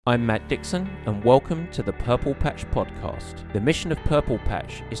I'm Matt Dixon, and welcome to the Purple Patch Podcast. The mission of Purple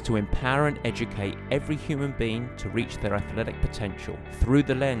Patch is to empower and educate every human being to reach their athletic potential. Through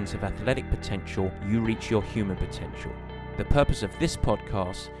the lens of athletic potential, you reach your human potential. The purpose of this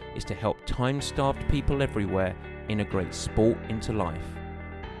podcast is to help time-starved people everywhere integrate sport into life.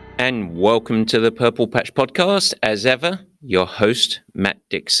 And welcome to the Purple Patch Podcast. As ever, your host, Matt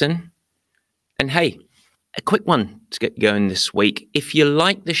Dixon. And hey, a quick one to get going this week. If you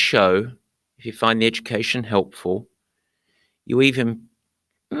like the show, if you find the education helpful, you even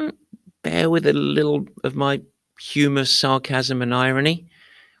bear with a little of my humour, sarcasm and irony,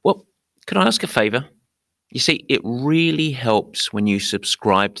 well, can I ask a favour? You see, it really helps when you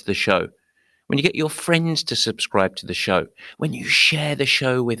subscribe to the show, when you get your friends to subscribe to the show, when you share the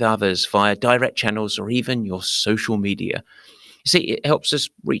show with others via direct channels or even your social media. You see, it helps us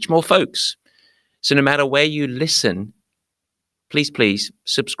reach more folks. So no matter where you listen, please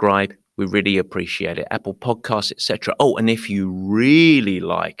subscribe. We really appreciate it. Apple Podcasts, etc. Oh, and if you really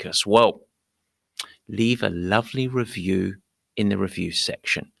like us, well, leave a lovely review in the review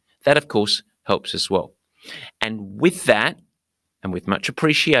section. That, of course, helps as well. And with that, and with much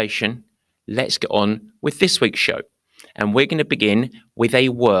appreciation, let's get on with this week's show. And we're going to begin with a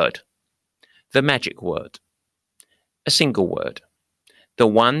word, the magic word, a single word. The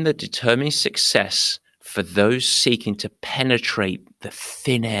one that determines success for those seeking to penetrate the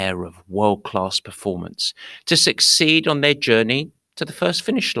thin air of world-class performance, to succeed on their journey to the first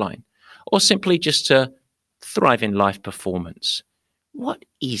finish line, or simply just to thrive in life performance. What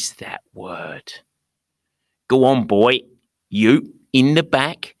is that word? Go on, boy. You in the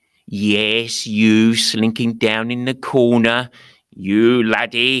back. Yes, you slinking down in the corner. You,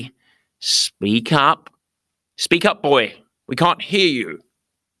 laddie. Speak up. Speak up, boy. We can't hear you.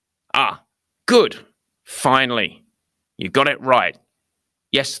 Ah, good. Finally, you got it right.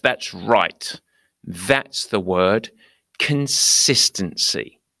 Yes, that's right. That's the word,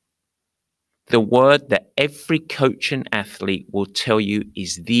 consistency. The word that every coach and athlete will tell you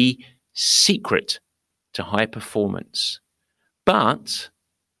is the secret to high performance. But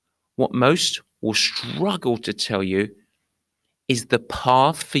what most will struggle to tell you is the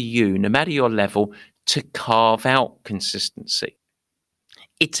path for you, no matter your level, to carve out consistency.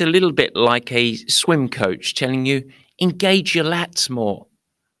 It's a little bit like a swim coach telling you, engage your lats more.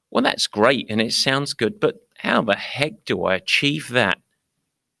 Well, that's great and it sounds good, but how the heck do I achieve that?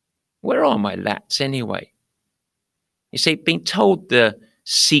 Where are my lats anyway? You see, being told the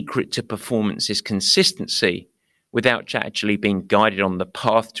secret to performance is consistency without actually being guided on the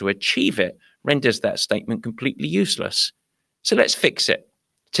path to achieve it renders that statement completely useless. So let's fix it.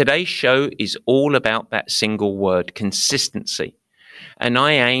 Today's show is all about that single word, consistency. And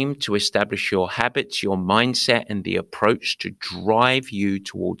I aim to establish your habits, your mindset, and the approach to drive you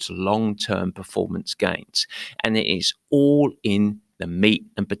towards long-term performance gains. And it is all in the meat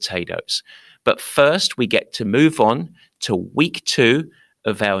and potatoes. But first, we get to move on to week 2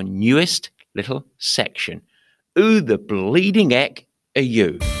 of our newest little section. Who the bleeding heck are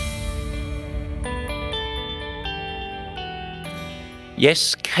you?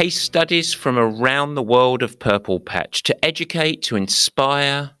 Yes, case studies from around the world of Purple Patch to educate, to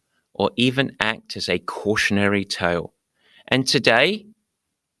inspire, or even act as a cautionary tale. And today,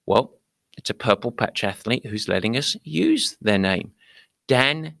 well, it's a Purple Patch athlete who's letting us use their name,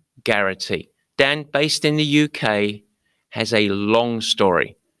 Dan Garrity. Dan, based in the UK, has a long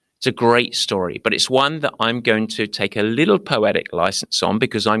story. It's a great story, but it's one that I'm going to take a little poetic license on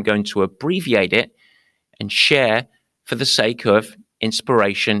because I'm going to abbreviate it and share for the sake of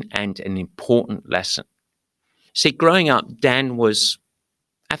inspiration and an important lesson. See, growing up, Dan was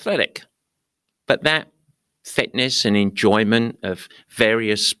athletic, but that fitness and enjoyment of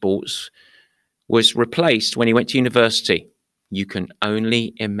various sports was replaced when he went to university. You can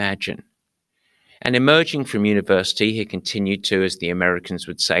only imagine. And emerging from university, he continued to, as the Americans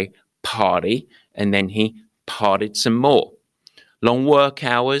would say, party, and then he partied some more. Long work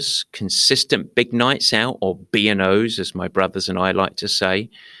hours, consistent big nights out, or B&Os, as my brothers and I like to say,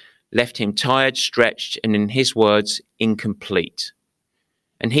 left him tired, stretched, and in his words, incomplete.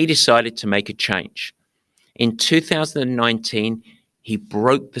 And he decided to make a change. In 2019, he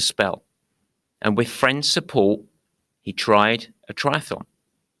broke the spell. And with friends' support, he tried a triathlon.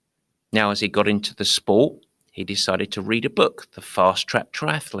 Now, as he got into the sport, he decided to read a book, The Fast Track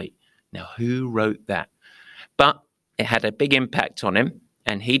Triathlete. Now, who wrote that? But it had a big impact on him,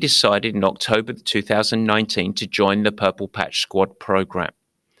 and he decided in October 2019 to join the Purple Patch Squad program.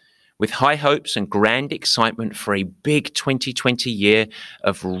 With high hopes and grand excitement for a big 2020 year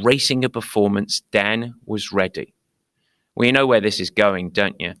of racing a performance, Dan was ready. Well, you know where this is going,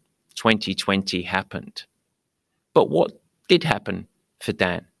 don't you? 2020 happened. But what did happen for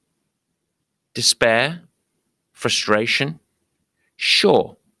Dan? Despair? Frustration?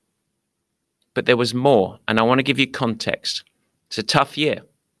 Sure. But there was more, and I want to give you context. It's a tough year.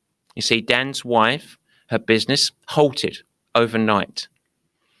 You see, Dan's wife, her business halted overnight.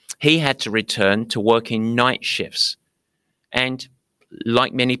 He had to return to working night shifts. And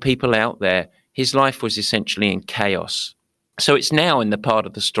like many people out there, his life was essentially in chaos. So it's now in the part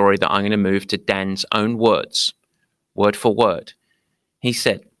of the story that I'm going to move to Dan's own words, word for word. He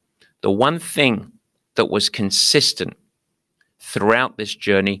said, the one thing that was consistent throughout this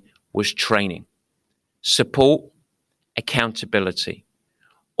journey was training, support, accountability.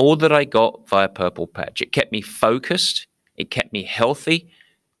 All that I got via Purple Patch. It kept me focused, it kept me healthy,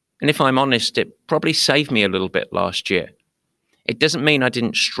 and if I'm honest, it probably saved me a little bit last year. It doesn't mean I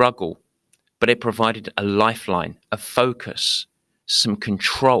didn't struggle, but it provided a lifeline, a focus, some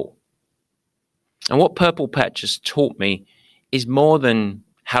control. And what Purple Patch has taught me is more than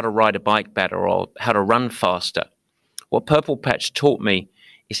how to ride a bike better or how to run faster. What Purple Patch taught me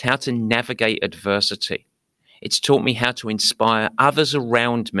is how to navigate adversity. It's taught me how to inspire others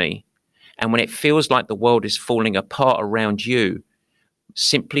around me. And when it feels like the world is falling apart around you,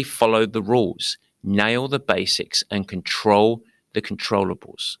 simply follow the rules, nail the basics, and control the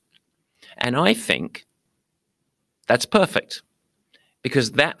controllables. And I think that's perfect,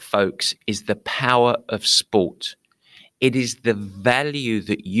 because that, folks, is the power of sport. It is the value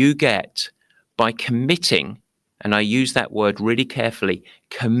that you get by committing, and I use that word really carefully,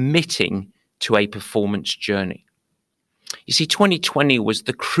 committing to a performance journey. You see, 2020 was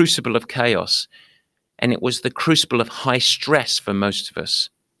the crucible of chaos, and it was the crucible of high stress for most of us.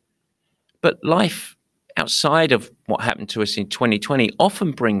 But life outside of what happened to us in 2020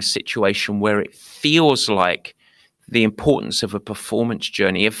 often brings a situation where it feels like the importance of a performance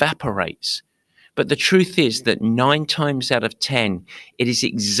journey evaporates. But the truth is that 9 times out of 10, it is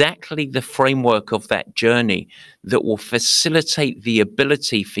exactly the framework of that journey that will facilitate the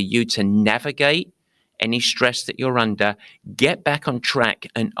ability for you to navigate any stress that you're under, get back on track,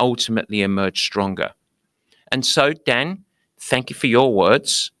 and ultimately emerge stronger. And so, Dan, thank you for your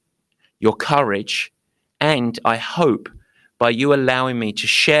words, your courage, and I hope by you allowing me to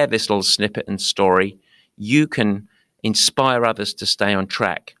share this little snippet and story, you can inspire others to stay on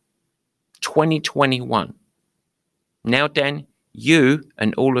track. 2021. Now, Dan, you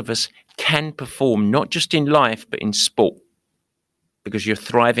and all of us can perform not just in life, but in sport, because you're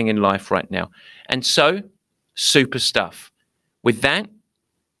thriving in life right now. And so, super stuff. With that,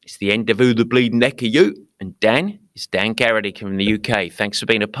 it's the end of Who the Bleeding Heck Are You? And Dan, it's Dan Garrity from the UK. Thanks for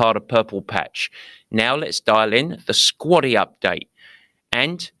being a part of Purple Patch. Now let's dial in the Squatty update.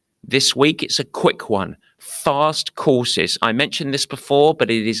 And this week, it's a quick one. Fast courses. I mentioned this before,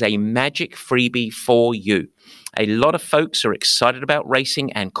 but it is a magic freebie for you. A lot of folks are excited about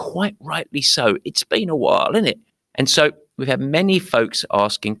racing, and quite rightly so. It's been a while, isn't it? And so we've had many folks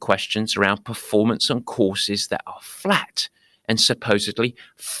asking questions around performance on courses that are flat and supposedly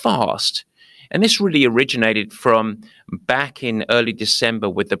fast. And this really originated from back in early December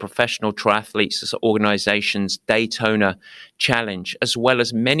with the Professional Triathletes Organization's Daytona Challenge, as well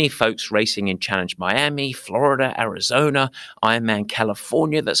as many folks racing in Challenge Miami, Florida, Arizona, Ironman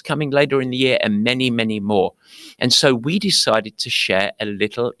California that's coming later in the year, and many, many more. And so we decided to share a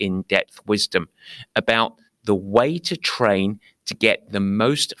little in-depth wisdom about the way to train to get the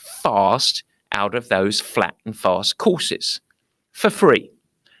most fast out of those flat and fast courses for free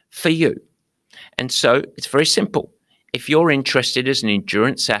for you. And so it's very simple. If you're interested as an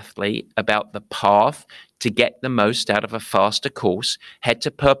endurance athlete about the path to get the most out of a faster course, head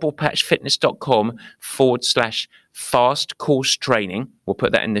to purplepatchfitness.com/fast course training. We'll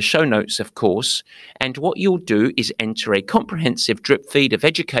put that in the show notes, of course. And what you'll do is enter a comprehensive drip feed of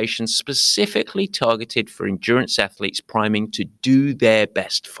education specifically targeted for endurance athletes priming to do their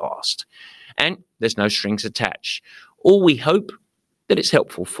best fast. And there's no strings attached. All we hope that it's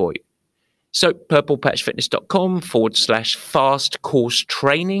helpful for you. So purplepatchfitness.com/fast course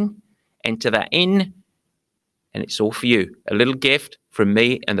training. Enter that in, and it's all for you. A little gift from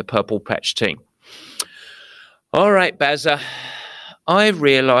me and the Purple Patch team. All right, Bazza, I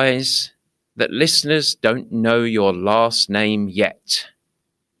realize that listeners don't know your last name yet.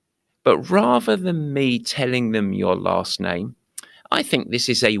 But rather than me telling them your last name, I think this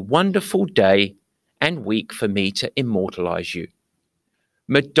is a wonderful day and week for me to immortalize you.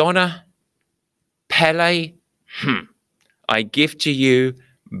 Madonna, Pele, I give to you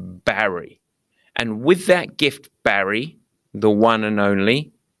Barry. And with that gift, Barry, the one and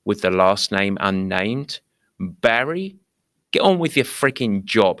only, with the last name unnamed, Barry, Get on with your freaking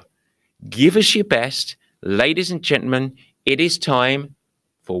job. Give us your best. Ladies and gentlemen, it is time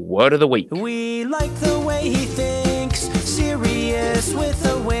for Word of the Week. We like the way he thinks, serious with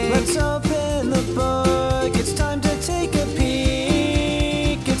a wink. Let's open the book, it's time to take a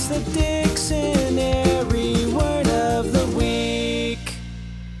peek. It's the Dictionary Word of the Week.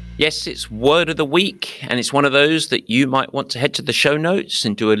 Yes, it's Word of the Week, and it's one of those that you might want to head to the show notes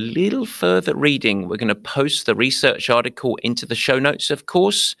and do a little further reading. We're going to post the research article into the show notes, of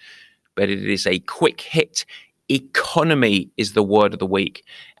course, but it is a quick hit. Economy is the word of the week,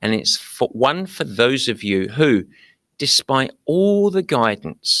 and it's for those of you who, despite all the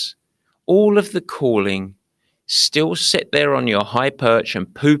guidance, all of the calling, still sit there on your high perch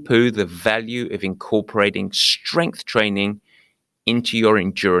and poo-poo the value of incorporating strength training into your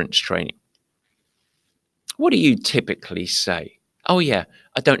endurance training. What do you typically say? Oh yeah,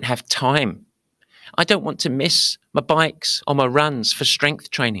 I don't have time. I don't want to miss my bikes or my runs for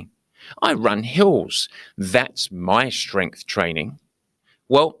strength training. I run hills. That's my strength training.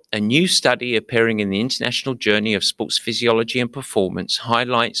 Well, a new study appearing in the International Journal of Sports Physiology and Performance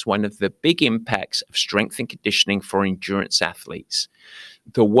highlights one of the big impacts of strength and conditioning for endurance athletes.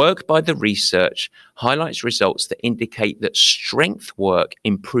 The work by the research highlights results that indicate that strength work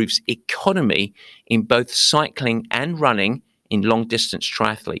improves economy in both cycling and running in long-distance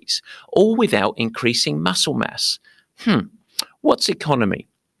triathletes, all without increasing muscle mass. What's economy?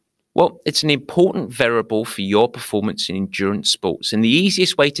 Well, it's an important variable for your performance in endurance sports. And the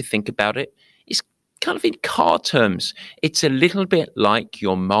easiest way to think about it is kind of in car terms. It's a little bit like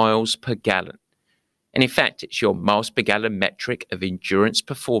your miles per gallon. And in fact, it's your miles per gallon metric of endurance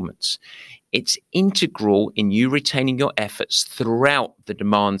performance. It's integral in you retaining your efforts throughout the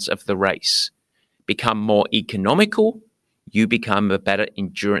demands of the race. Become more economical, you become a better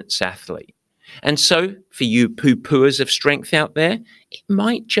endurance athlete. And so, for you poo-pooers of strength out there, it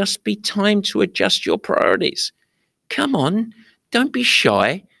might just be time to adjust your priorities. Come on, don't be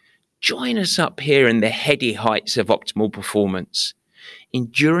shy. Join us up here in the heady heights of optimal performance.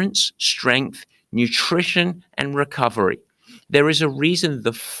 Endurance, strength, nutrition, and recovery. There is a reason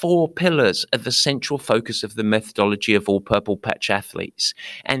the 4 pillars are the central focus of the methodology of all Purple Patch athletes.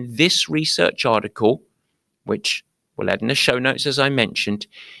 And this research article, which we'll add in the show notes as I mentioned,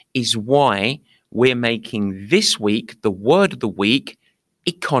 is why we're making this week the word of the week,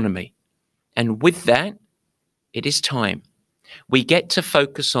 economy. And with that, it is time. We get to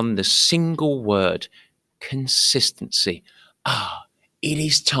focus on the single word, consistency. It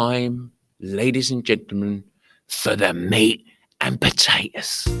is time, ladies and gentlemen, for the meat and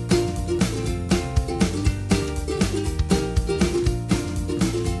potatoes.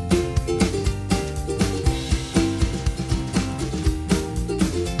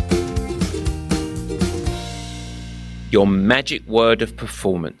 Your magic word of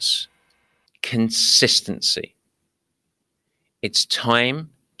performance, consistency. It's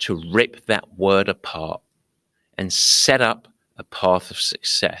time to rip that word apart and set up a path of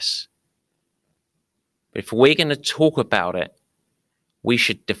success. But if we're going to talk about it, we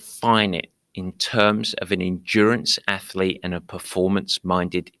should define it in terms of an endurance athlete and a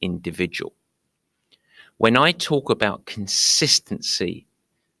performance-minded individual. When I talk about consistency,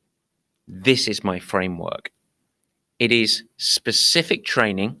 this is my framework. It is specific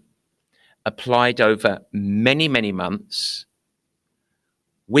training applied over many, many months,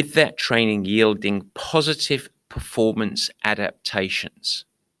 with that training yielding positive performance adaptations.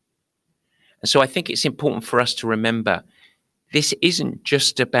 And so I think it's important for us to remember this isn't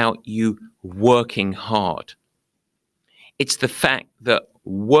just about you working hard. It's the fact that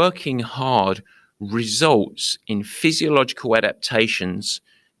working hard results in physiological adaptations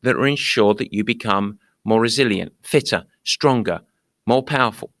that will ensure that you become more resilient, fitter, stronger, more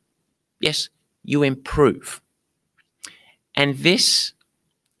powerful. Yes, you improve. And this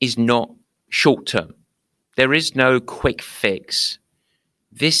is not short term. There is no quick fix.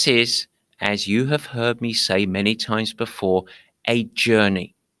 This is, as you have heard me say many times before, a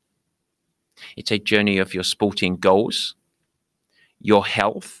journey. It's a journey of your sporting goals, your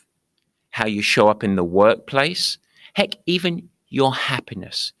health, how you show up in the workplace, heck, even your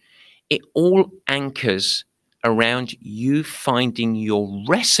happiness. It all anchors around you finding your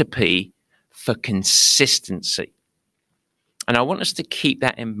recipe for consistency. And I want us to keep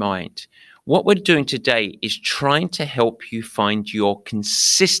that in mind. What we're doing today is trying to help you find your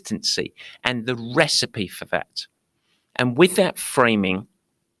consistency and the recipe for that. And with that framing,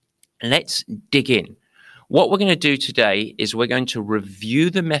 let's dig in. What we're going to do today is we're going to review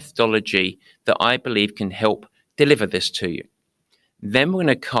the methodology that I believe can help deliver this to you. Then we're going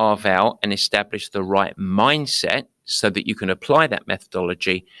to carve out and establish the right mindset so that you can apply that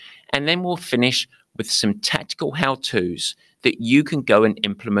methodology. And then we'll finish with some tactical how-tos that you can go and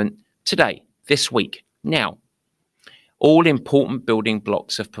implement today, this week, now. All important building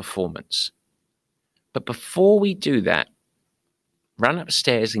blocks of performance. But before we do that, run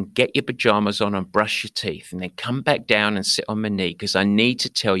upstairs and get your pajamas on and brush your teeth, and then come back down and sit on my knee, because I need to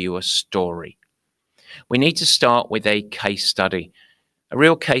tell you a story. We need to start with a case study, a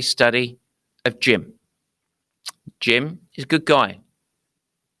real case study of Jim. Jim is a good guy.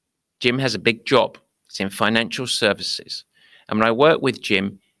 Jim has a big job. It's in financial services. And when I worked with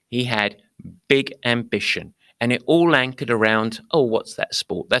Jim, he had big ambition. And it all anchored around, oh, what's that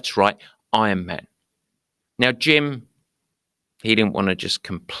sport? That's right, Ironman. Now, Jim, he didn't want to just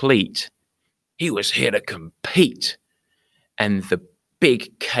complete. He was here to compete. And the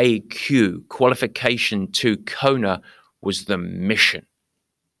big KQ, qualification to Kona, was the mission.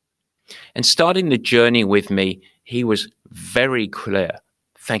 And starting the journey with me, he was very clear.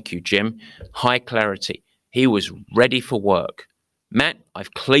 Thank you, Jim. High clarity. He was ready for work. Matt,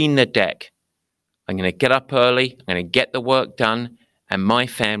 I've cleaned the deck. I'm going to get up early. I'm going to get the work done. And my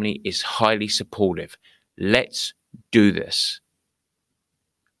family is highly supportive. Let's do this.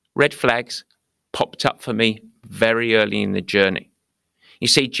 Red flags popped up for me very early in the journey. You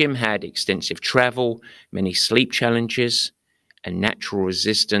see, Jim had extensive travel, many sleep challenges, and natural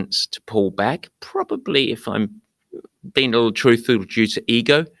resistance to pull back. Probably, if I'm being a little truthful, due to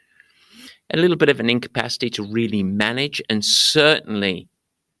ego. A little bit of an incapacity to really manage, and certainly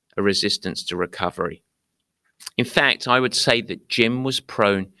a resistance to recovery. In fact, I would say that Jim was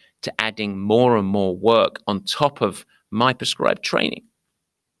prone to adding more and more work on top of my prescribed training.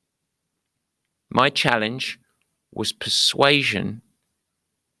 My challenge was persuasion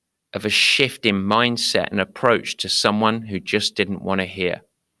of a shift in mindset and approach to someone who just didn't want to hear.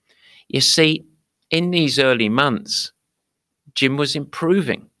 You see, in these early months, Jim was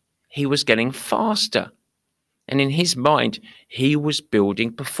improving. He was getting faster. And in his mind, he was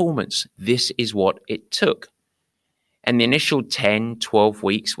building performance. This is what it took. And the initial 10, 12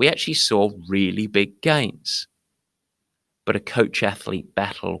 weeks, we actually saw really big gains. But a coach-athlete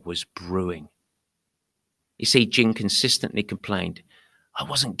battle was brewing. You see, Jim consistently complained, I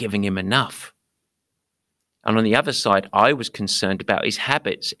wasn't giving him enough. And on the other side, I was concerned about his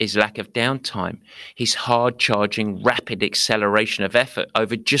habits, his lack of downtime, his hard-charging, rapid acceleration of effort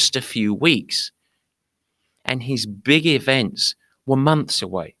over just a few weeks. And his big events were months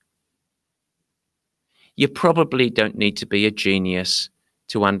away. You probably don't need to be a genius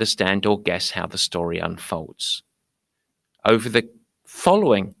to understand or guess how the story unfolds. Over the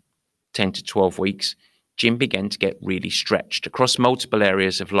following 10 to 12 weeks, Jim began to get really stretched across multiple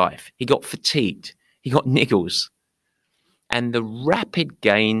areas of life. He got fatigued. He got niggles. And the rapid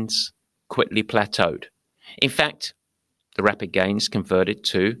gains quickly plateaued. In fact, the rapid gains converted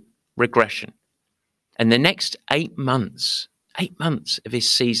to regression. And the next 8 months of his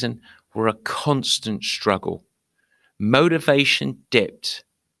season were a constant struggle. Motivation dipped.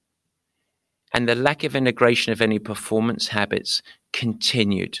 And the lack of integration of any performance habits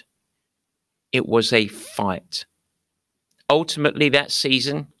continued. It was a fight. Ultimately, that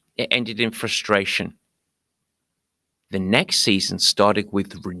season, it ended in frustration. The next season started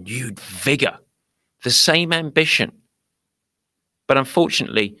with renewed vigor, the same ambition. But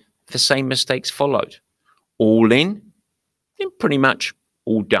unfortunately, the same mistakes followed. All in and pretty much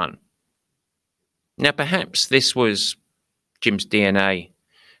all done. Now, perhaps this was Jim's DNA,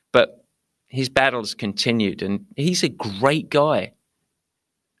 but his battles continued, and he's a great guy.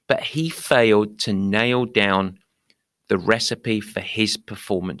 But he failed to nail down the recipe for his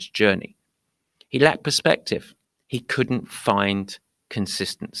performance journey. He lacked perspective. He couldn't find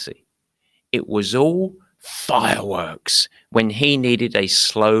consistency. It was all fireworks when he needed a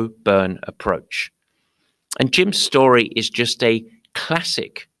slow burn approach. And Jim's story is just a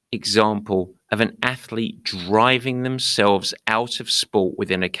classic example of an athlete driving themselves out of sport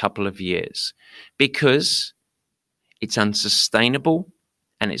within a couple of years because it's unsustainable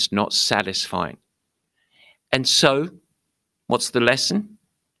and it's not satisfying. And so, what's the lesson?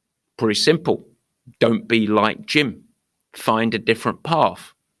 Pretty simple. Don't be like Jim. Find a different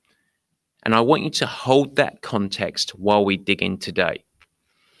path. And I want you to hold that context while we dig in today.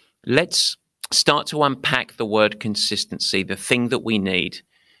 Let's start to unpack the word consistency, the thing that we need.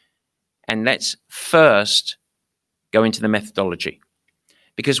 And let's first go into the methodology.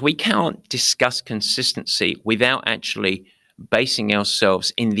 Because we can't discuss consistency without actually basing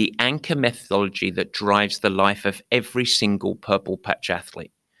ourselves in the anchor methodology that drives the life of every single Purple Patch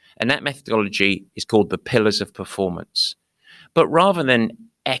athlete. And that methodology is called the Pillars of Performance. But rather than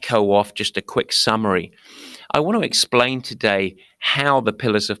echo off just a quick summary, I want to explain today how the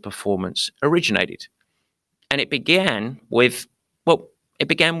pillars of performance originated. And it began with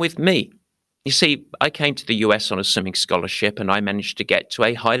me. You see, I came to the US on a swimming scholarship and I managed to get to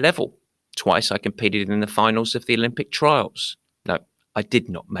a high level. Twice I competed in the finals of the Olympic trials. No, I did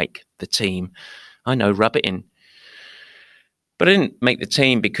not make the team. I know, rub it in. But I didn't make the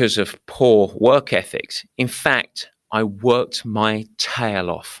team because of poor work ethics. In fact, I worked my tail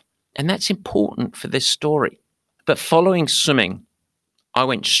off. And that's important for this story. But following swimming, I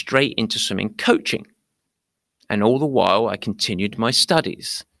went straight into swimming coaching. And all the while, I continued my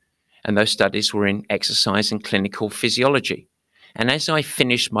studies. And those studies were in exercise and clinical physiology. And as I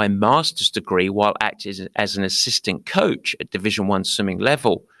finished my master's degree while acting as an assistant coach at Division I swimming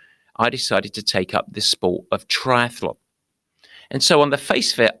level, I decided to take up the sport of triathlon. And so on the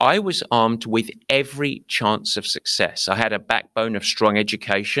face of it, I was armed with every chance of success. I had a backbone of strong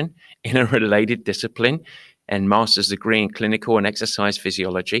education in a related discipline and master's degree in clinical and exercise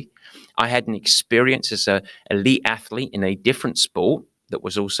physiology. I had an experience as an elite athlete in a different sport that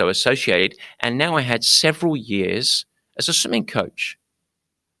was also associated. And now I had several years as a swimming coach.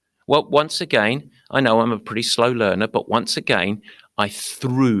 Well, once again, I know I'm a pretty slow learner, but once again, I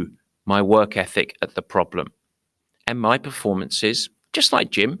threw my work ethic at the problem. And my performances, just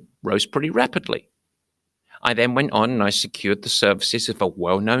like Jim, rose pretty rapidly. I then went on and I secured the services of a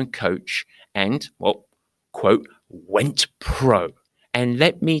well-known coach and, well, quote, went pro. And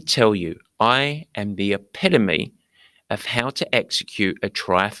let me tell you, I am the epitome of how to execute a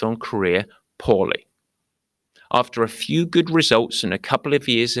triathlon career poorly. After a few good results and a couple of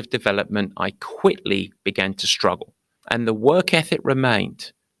years of development, I quickly began to struggle. And the work ethic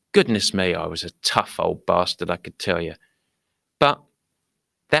remained. Goodness me, I was a tough old bastard, I could tell you. But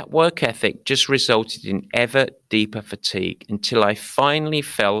that work ethic just resulted in ever deeper fatigue until I finally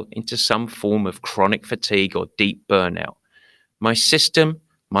fell into some form of chronic fatigue or deep burnout. My system,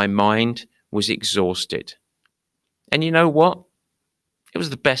 my mind was exhausted. And you know what? It was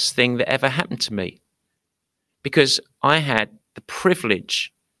the best thing that ever happened to me because I had the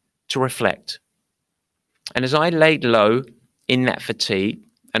privilege to reflect. And as I laid low in that fatigue,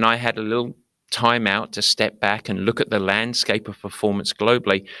 and I had a little time out to step back and look at the landscape of performance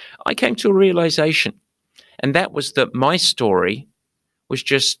globally, I came to a realization. And that was that my story was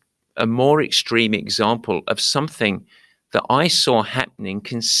just a more extreme example of something that I saw happening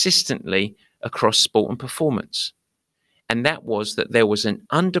consistently across sport and performance. And that was that there was an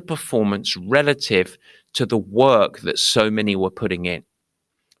underperformance relative to the work that so many were putting in.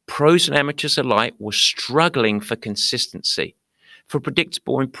 Pros and amateurs alike were struggling for consistency, for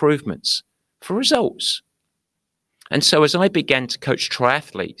predictable improvements, for results. And so as I began to coach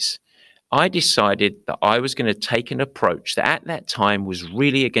triathletes, I decided that I was going to take an approach that at that time was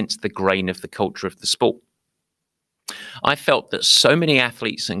really against the grain of the culture of the sport. I felt that so many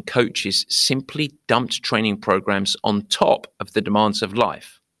athletes and coaches simply dumped training programs on top of the demands of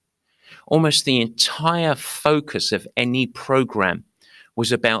life. Almost the entire focus of any program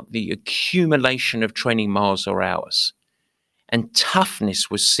was about the accumulation of training miles or hours. And toughness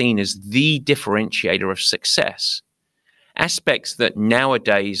was seen as the differentiator of success. Aspects that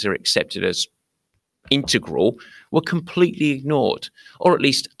nowadays are accepted as integral were completely ignored, or at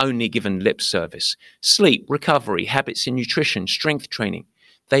least only given lip service. Sleep, recovery, habits in nutrition, strength training,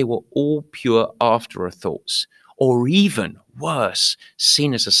 they were all pure afterthoughts, or even worse,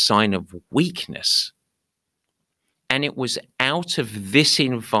 seen as a sign of weakness. And it was out of this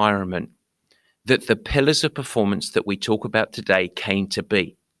environment that the pillars of performance that we talk about today came to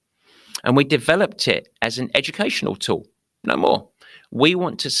be. And we developed it as an educational tool, no more. We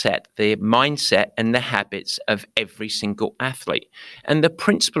want to set the mindset and the habits of every single athlete. And the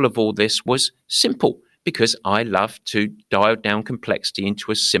principle of all this was simple, because I love to dial down complexity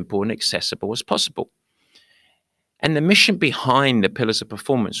into as simple and accessible as possible. And the mission behind the pillars of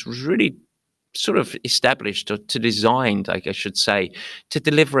performance was really sort of established, or to designed, I should say, to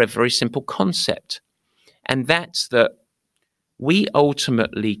deliver a very simple concept. And that's that we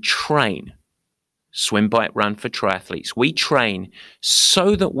ultimately train, swim, bike, run for triathletes. We train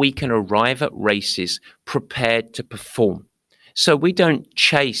so that we can arrive at races prepared to perform. So we don't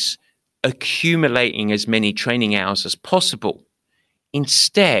chase accumulating as many training hours as possible.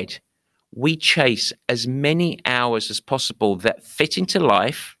 Instead, we chase as many hours as possible that fit into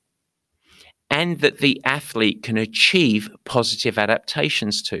life and that the athlete can achieve positive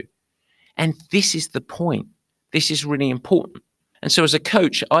adaptations to. And this is the point. This is really important. And so as a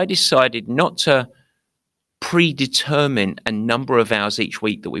coach, I decided not to predetermine a number of hours each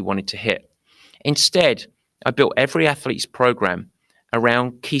week that we wanted to hit. Instead, I built every athlete's program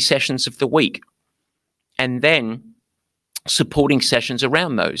around key sessions of the week, and then supporting sessions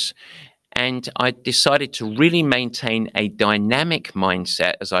around those. And I decided to really maintain a dynamic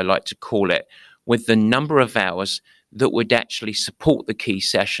mindset, as I like to call it, with the number of hours that would actually support the key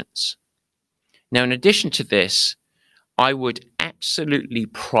sessions. Now, in addition to this, I would absolutely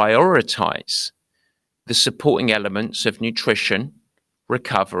prioritize the supporting elements of nutrition,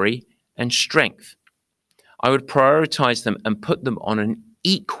 recovery, and strength. I would prioritize them and put them on an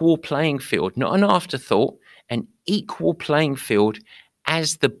equal playing field, not an afterthought, an equal playing field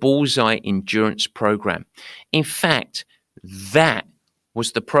as the Bullseye Endurance program. In fact, that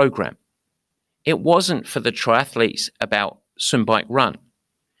was the program. It wasn't for the triathletes about swim, bike, run.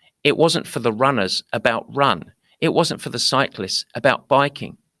 It wasn't for the runners about run. It wasn't for the cyclists about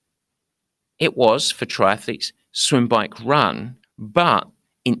biking. It was for triathletes swim, bike, run, but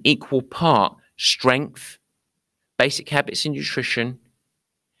in equal part strength, basic habits in nutrition,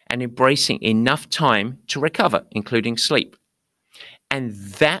 and embracing enough time to recover, including sleep. And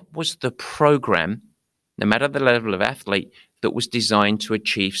that was the program, no matter the level of athlete, that was designed to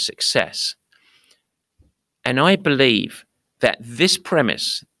achieve success. And I believe that this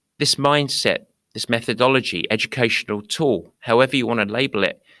premise, this mindset, this methodology, educational tool, however you want to label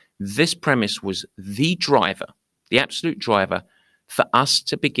it, this premise was the driver, the absolute driver for us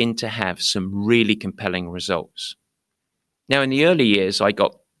to begin to have some really compelling results. Now, in the early years, I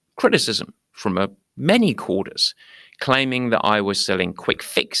got criticism from many quarters, claiming that I was selling quick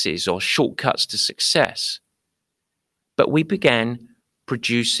fixes or shortcuts to success. But we began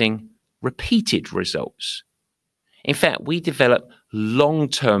producing repeated results. In fact, we developed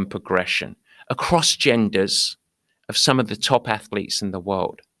long-term progression across genders of some of the top athletes in the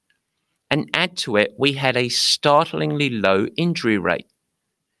world. And add to it, we had a startlingly low injury rate,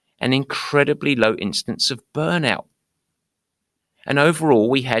 an incredibly low instance of burnout. And overall,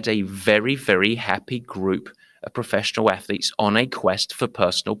 we had a very, very happy group of professional athletes on a quest for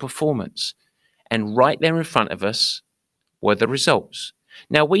personal performance. And right there in front of us were the results.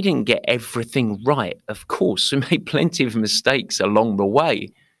 Now, we didn't get everything right, of course. We made plenty of mistakes along the way.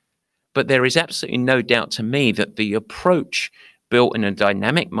 But there is absolutely no doubt to me that the approach built in a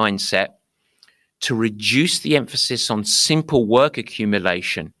dynamic mindset to reduce the emphasis on simple work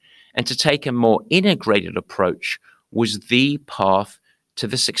accumulation and to take a more integrated approach was the path to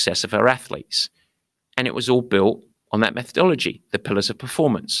the success of our athletes. And it was all built on that methodology, the pillars of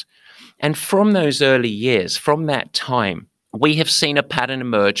performance. And from those early years, from that time, we have seen a pattern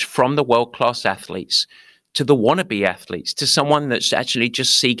emerge from the world-class athletes to the wannabe athletes, to someone that's actually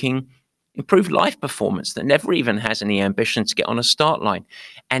just seeking improved life performance, that never even has any ambition to get on a start line.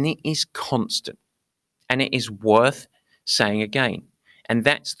 And it is constant. And it is worth saying again. And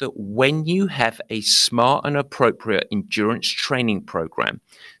that's that when you have a smart and appropriate endurance training program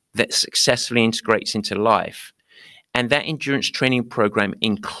that successfully integrates into life, and that endurance training program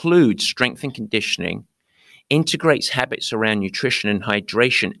includes strength and conditioning, integrates habits around nutrition and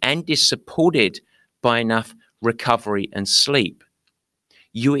hydration, and is supported by enough recovery and sleep,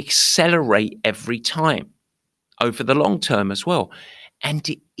 you accelerate every time over the long term as well. And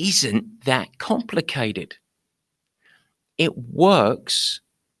it isn't that complicated. It works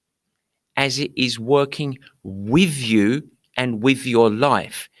as it is working with you and with your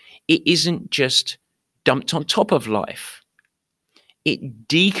life. It isn't just dumped on top of life. It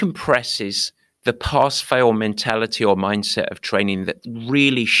decompresses the pass-fail mentality or mindset of training that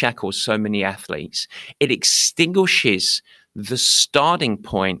really shackles so many athletes. It extinguishes the starting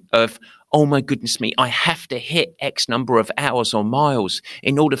point of, oh my goodness me, I have to hit X number of hours or miles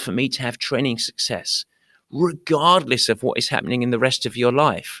in order for me to have training success, regardless of what is happening in the rest of your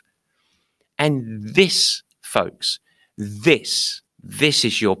life. And this, folks, this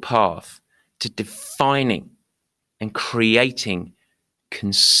is your path to defining and creating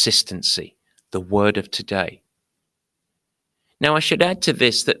consistency, the word of today. Now, I should add to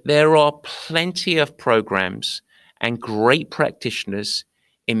this that there are plenty of programs and great practitioners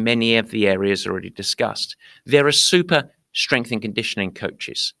in many of the areas already discussed. There are super strength and conditioning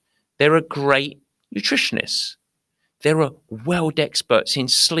coaches. There are great nutritionists. There are world experts in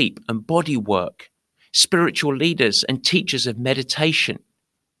sleep and body work, spiritual leaders and teachers of meditation,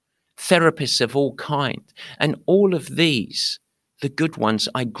 therapists of all kinds. And all of these, the good ones,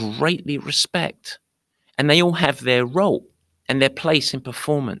 I greatly respect. And they all have their role and their place in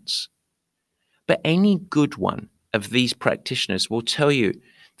performance. But any good one of these practitioners will tell you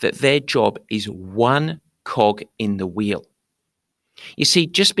that their job is one cog in the wheel. You see,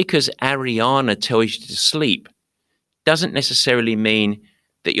 just because Ariana tells you to sleep doesn't necessarily mean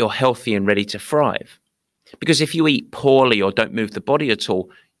that you're healthy and ready to thrive. Because if you eat poorly or don't move the body at all,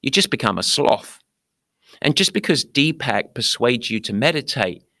 you just become a sloth. And just because Deepak persuades you to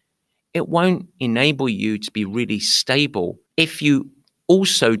meditate, it won't enable you to be really stable if you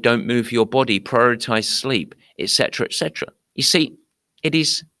also don't move your body, prioritize sleep, etc., etc. You see, it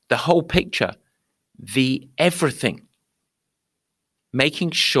is the whole picture, the everything.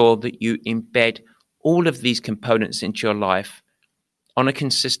 Making sure that you embed all of these components into your life on a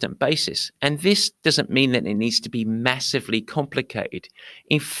consistent basis. And this doesn't mean that it needs to be massively complicated.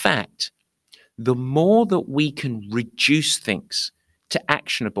 In fact, the more that we can reduce things to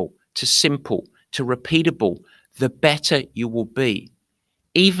actionable, to simple, to repeatable, the better you will be.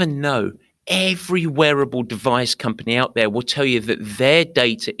 Even though every wearable device company out there will tell you that their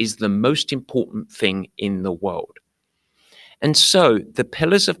data is the most important thing in the world. And so the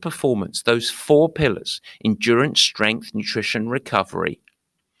pillars of performance, those 4 pillars, endurance, strength, nutrition, recovery,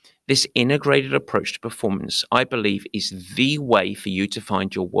 this integrated approach to performance, I believe, is the way for you to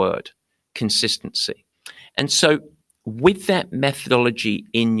find your word, consistency. And so with that methodology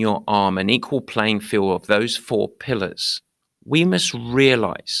in your arm, an equal playing field of those 4 pillars, we must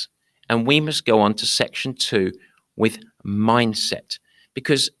realize, and we must go on to section 2 with mindset.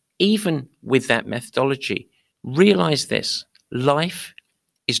 Because even with that methodology, realize this, life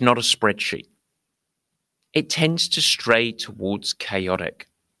is not a spreadsheet. It tends to stray towards chaotic.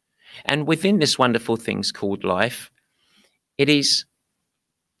 And within this wonderful thing called life, it's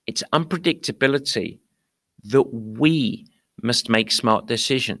unpredictability that we must make smart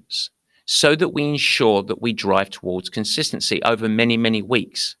decisions so that we ensure that we drive towards consistency over many, many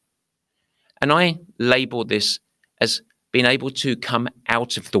weeks. And I label this as being able to come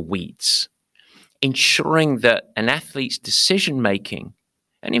out of the weeds, ensuring that an athlete's decision-making,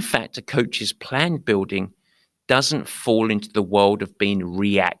 and in fact, a coach's plan building, doesn't fall into the world of being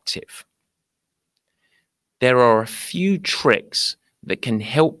reactive. There are a few tricks that can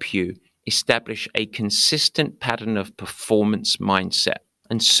help you establish a consistent pattern of performance mindset.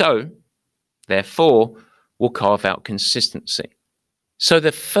 And so, therefore, we'll carve out consistency. So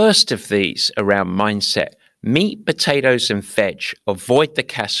the first of these around mindset, meat, potatoes, and veg, avoid the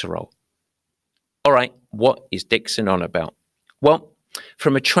casserole. All right, what is Dixon on about? Well,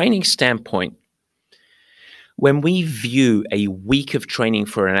 from a training standpoint, when we view a week of training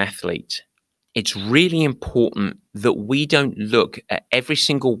for an athlete, it's really important that we don't look at every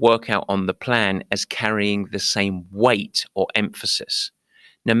single workout on the plan as carrying the same weight or emphasis.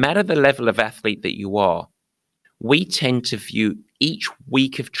 No matter the level of athlete that you are, we tend to view each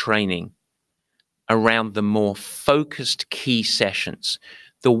week of training around the more focused key sessions,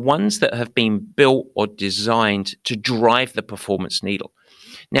 the ones that have been built or designed to drive the performance needle.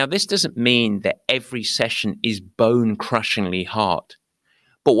 Now, this doesn't mean that every session is bone-crushingly hard,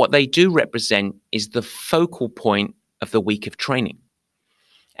 but what they do represent is the focal point of the week of training.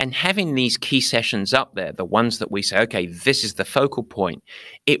 And having these key sessions up there, the ones that we say, okay, this is the focal point,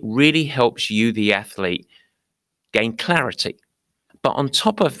 it really helps you, the athlete, gain clarity. But on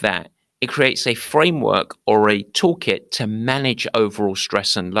top of that, it creates a framework or a toolkit to manage overall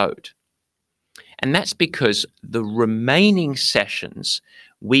stress and load. And that's because the remaining sessions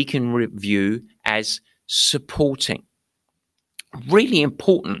we can review as supporting. Really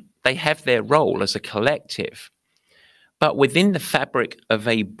important. They have their role as a collective. But within the fabric of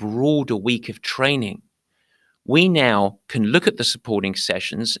a broader week of training, we now can look at the supporting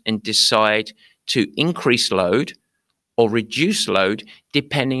sessions and decide to increase load or reduce load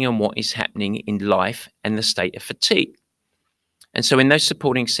depending on what is happening in life and the state of fatigue. And so in those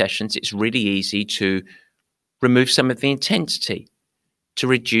supporting sessions, it's really easy to remove some of the intensity, to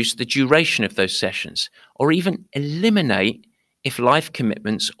reduce the duration of those sessions, or even eliminate if life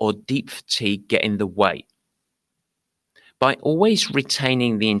commitments or deep fatigue get in the way. By always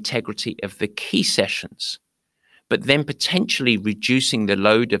retaining the integrity of the key sessions, but then potentially reducing the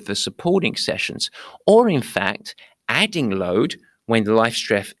load of the supporting sessions, or in fact, adding load when the life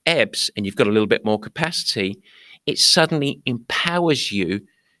stress ebbs and you've got a little bit more capacity, it suddenly empowers you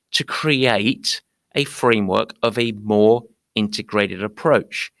to create a framework of a more integrated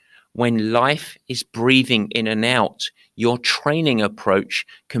approach. When life is breathing in and out, your training approach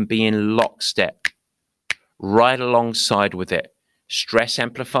can be in lockstep, right alongside with it. Stress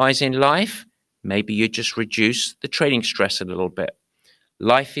amplifies in life, maybe you just reduce the training stress a little bit.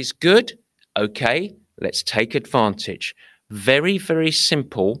 Life is good, okay, let's take advantage. Very, very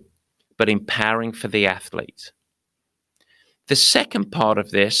simple, but empowering for the athlete. The second part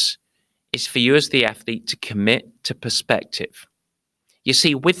of this is for you as the athlete to commit to perspective. You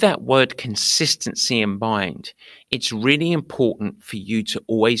see, with that word consistency in mind, it's really important for you to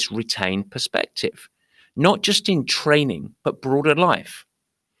always retain perspective. not just in training, but broader life.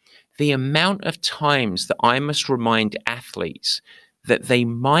 The amount of times that I must remind athletes that they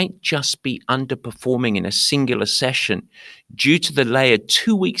might just be underperforming in a singular session due to the layered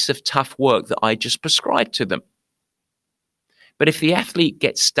 2 weeks of tough work that I just prescribed to them. But if the athlete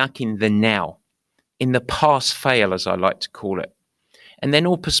gets stuck in the now, in the pass fail, as I like to call it, and then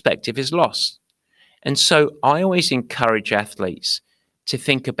all perspective is lost. And so I always encourage athletes to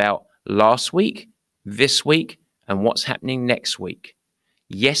think about last week, this week, and what's happening next week.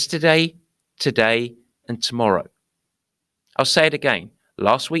 Yesterday, today, and tomorrow. I'll say it again.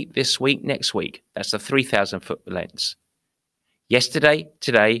 Last week, this week, next week. That's the 3,000 foot lens. Yesterday,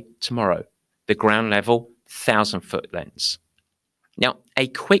 today, tomorrow. The ground level, 1,000 foot lens. Now, a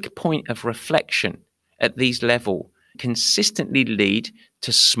quick point of reflection at these levels consistently lead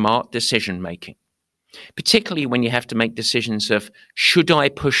to smart decision making, particularly when you have to make decisions of, should I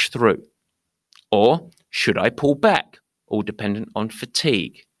push through or should I pull back, all dependent on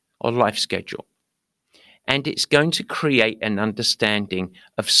fatigue or life schedule. And it's going to create an understanding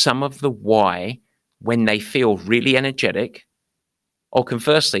of some of the why when they feel really energetic, or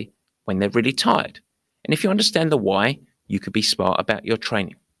conversely, when they're really tired. And if you understand the why, you could be smart about your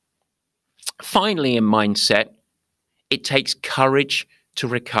training. Finally, in mindset, it takes courage to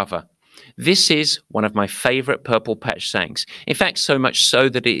recover. This is one of my favorite Purple Patch sayings. In fact, so much so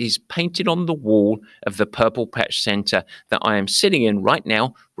that it is painted on the wall of the Purple Patch Center that I am sitting in right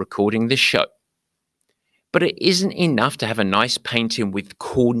now recording this show. But it isn't enough to have a nice painting with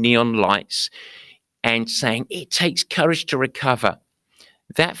cool neon lights and saying it takes courage to recover.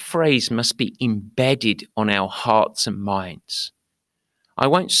 That phrase must be embedded on our hearts and minds. I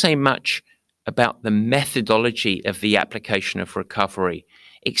won't say much about the methodology of the application of recovery,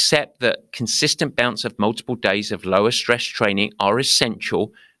 except that consistent bounce of multiple days of lower stress training are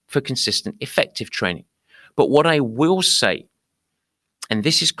essential for consistent effective training. But what I will say, and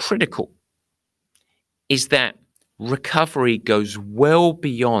this is critical, is that recovery goes well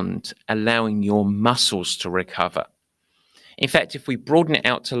beyond allowing your muscles to recover. In fact, if we broaden it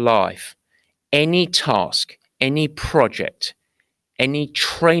out to life, any task, any project, any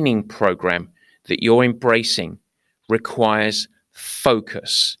training program that you're embracing requires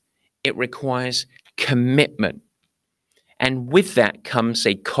focus. It requires commitment. And with that comes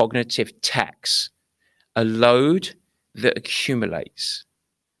a cognitive tax, a load that accumulates.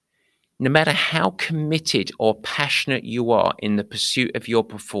 No matter how committed or passionate you are in the pursuit of your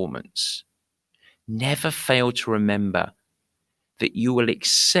performance, never fail to remember that you will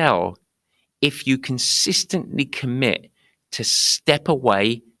excel if you consistently commit to step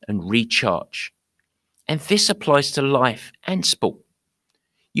away and recharge. And this applies to life and sport.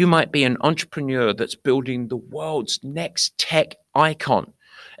 You might be an entrepreneur that's building the world's next tech icon,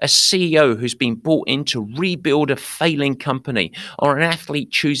 a CEO who's been brought in to rebuild a failing company, or an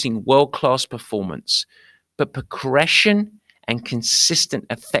athlete choosing world-class performance. But progression and consistent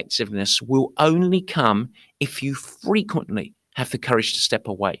effectiveness will only come if you frequently have the courage to step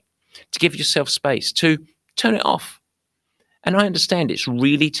away, to give yourself space, to turn it off. And I understand it's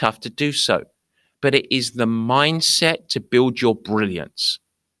really tough to do so, but it is the mindset to build your brilliance,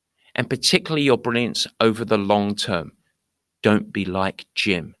 and particularly your brilliance over the long term. Don't be like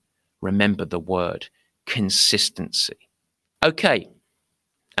Jim. Remember the word consistency. Okay,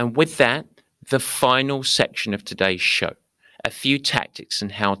 and with that, the final section of today's show, a few tactics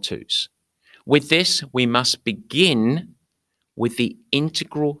and how-tos. With this, we must begin with the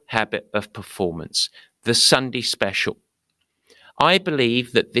integral habit of performance, the Sunday special. I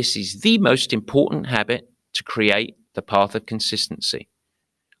believe that this is the most important habit to create the path of consistency.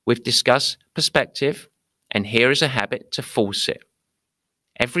 We've discussed perspective, and here is a habit to force it.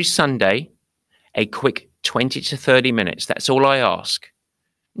 Every Sunday, a quick 20 to 30 minutes. That's all I ask.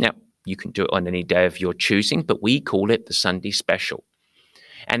 Now, you can do it on any day of your choosing, but we call it the Sunday special.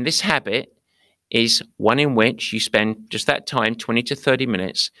 And this habit is one in which you spend just that time, 20 to 30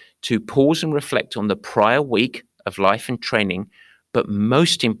 minutes, to pause and reflect on the prior week of life and training, but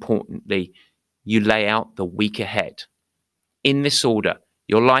most importantly, you lay out the week ahead. In this order,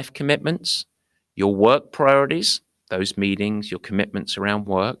 your life commitments, your work priorities, those meetings, your commitments around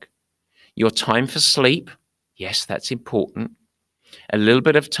work, your time for sleep, yes, that's important, a little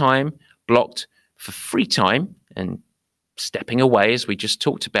bit of time blocked for free time and stepping away, as we just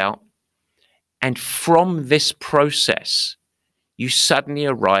talked about. And from this process, you suddenly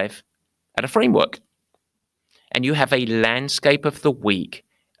arrive at a framework. And you have a landscape of the week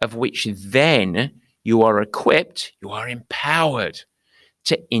of which then you are equipped, you are empowered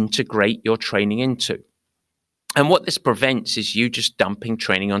to integrate your training into. And what this prevents is you just dumping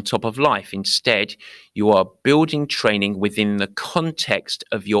training on top of life. Instead, you are building training within the context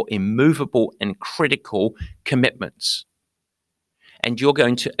of your immovable and critical commitments. And you're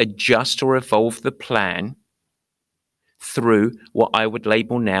going to adjust or evolve the plan through what I would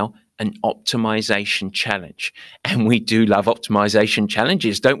label now an optimization challenge. And we do love optimization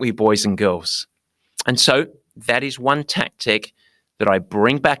challenges, don't we, boys and girls? And so that is one tactic that I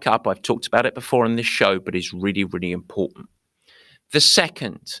bring back up. I've talked about it before on this show, but is really, really important. The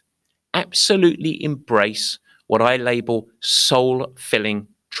second, absolutely embrace what I label soul-filling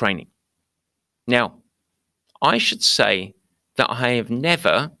training. Now, I should say that I have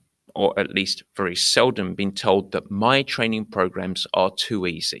never, or at least very seldom, been told that my training programs are too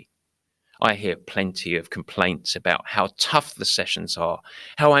easy. I hear plenty of complaints about how tough the sessions are,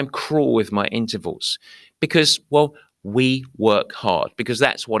 how I'm cruel with my intervals, because, well, we work hard, because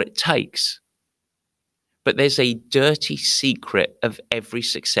that's what it takes. But there's a dirty secret of every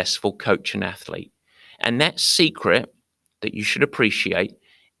successful coach and athlete. And that secret that you should appreciate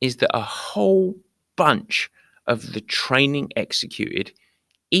is that a whole bunch of the training executed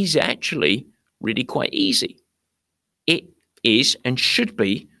is actually really quite easy. It is and should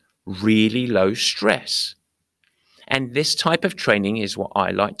be really low stress. And this type of training is what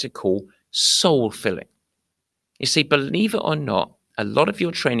I like to call soul filling. You see, believe it or not, a lot of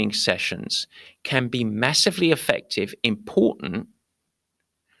your training sessions can be massively effective, important,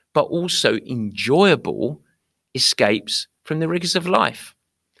 but also enjoyable escapes from the rigors of life.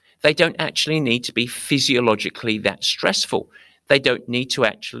 They don't actually need to be physiologically that stressful. They don't need to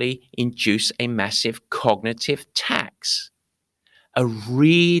actually induce a massive cognitive tax. A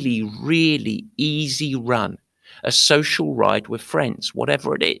really, really easy run, a social ride with friends,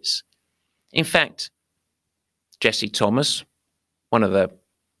 whatever it is. In fact, Jesse Thomas, one of the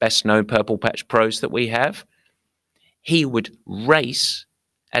best known Purple Patch pros that we have, he would race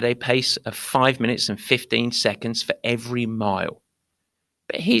at a pace of 5 minutes and 15 seconds for every mile.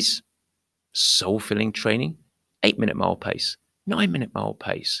 But his soul-filling training, 8-minute mile pace, 9-minute mile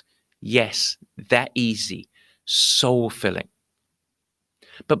pace. Yes, that easy, soul-filling.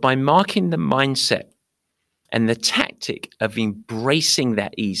 But by marking the mindset and the tactic of embracing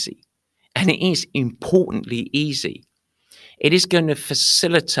that easy, and it is importantly easy, it is going to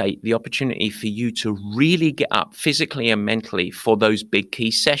facilitate the opportunity for you to really get up physically and mentally for those big key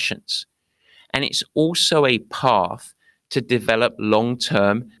sessions. And it's also a path to develop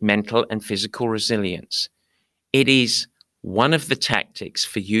long-term mental and physical resilience. It is one of the tactics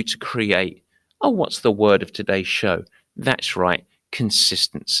for you to create, what's the word of today's show? That's right,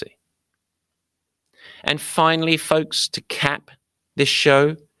 consistency. And finally, folks, to cap this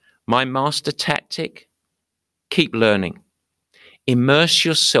show, my master tactic, keep learning. Immerse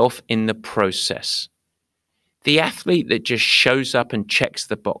yourself in the process. The athlete that just shows up and checks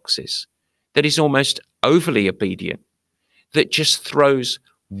the boxes, that is almost overly obedient, that just throws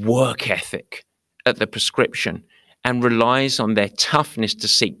work ethic at the prescription and relies on their toughness to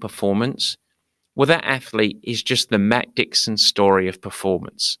seek performance, well, that athlete is just the Matt Dixon story of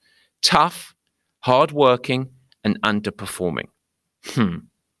performance. Tough, hardworking, and underperforming.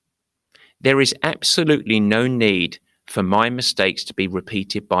 There is absolutely no need for my mistakes to be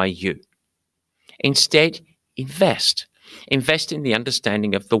repeated by you. Instead, invest. Invest in the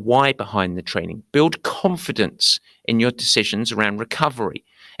understanding of the why behind the training. Build confidence in your decisions around recovery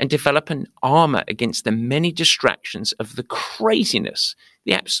and develop an armor against the many distractions of the craziness,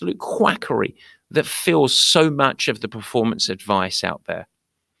 the absolute quackery that fills so much of the performance advice out there.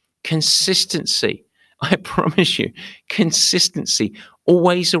 Consistency. I promise you, consistency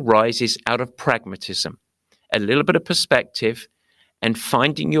always arises out of pragmatism, a little bit of perspective, and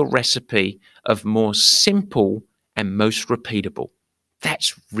finding your recipe of more simple and most repeatable.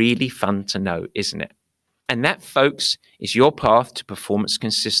 That's really fun to know, isn't it? And that, folks, is your path to performance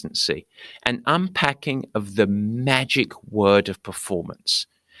consistency, an unpacking of the magic word of performance.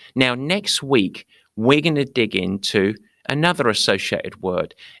 Now, next week, we're going to dig into another associated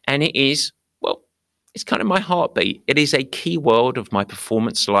word, and it is, well, it's kind of my heartbeat. It is a key word of my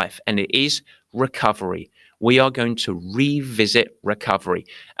performance life, and it is recovery. We are going to revisit recovery,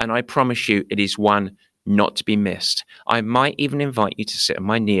 and I promise you it is one not to be missed. I might even invite you to sit on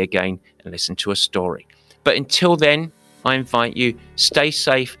my knee again and listen to a story. But until then, I invite you, stay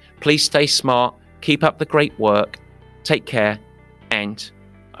safe, please stay smart, keep up the great work, take care, and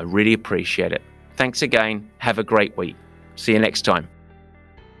I really appreciate it. Thanks again. Have a great week. See you next time.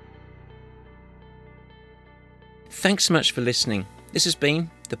 Thanks so much for listening. This has been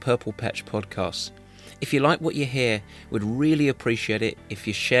the Purple Patch Podcast. If you like what you hear, we'd really appreciate it if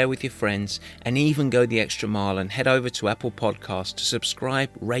you share with your friends and even go the extra mile and head over to Apple Podcasts to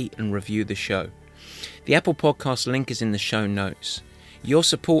subscribe, rate and review the show. The Apple Podcast link is in the show notes. Your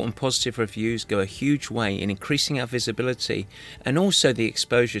support and positive reviews go a huge way in increasing our visibility and also the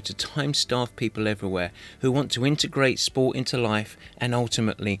exposure to time-starved people everywhere who want to integrate sport into life and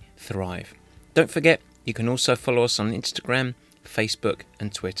ultimately thrive. Don't forget, you can also follow us on Instagram, Facebook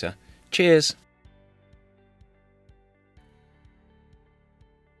and Twitter. Cheers!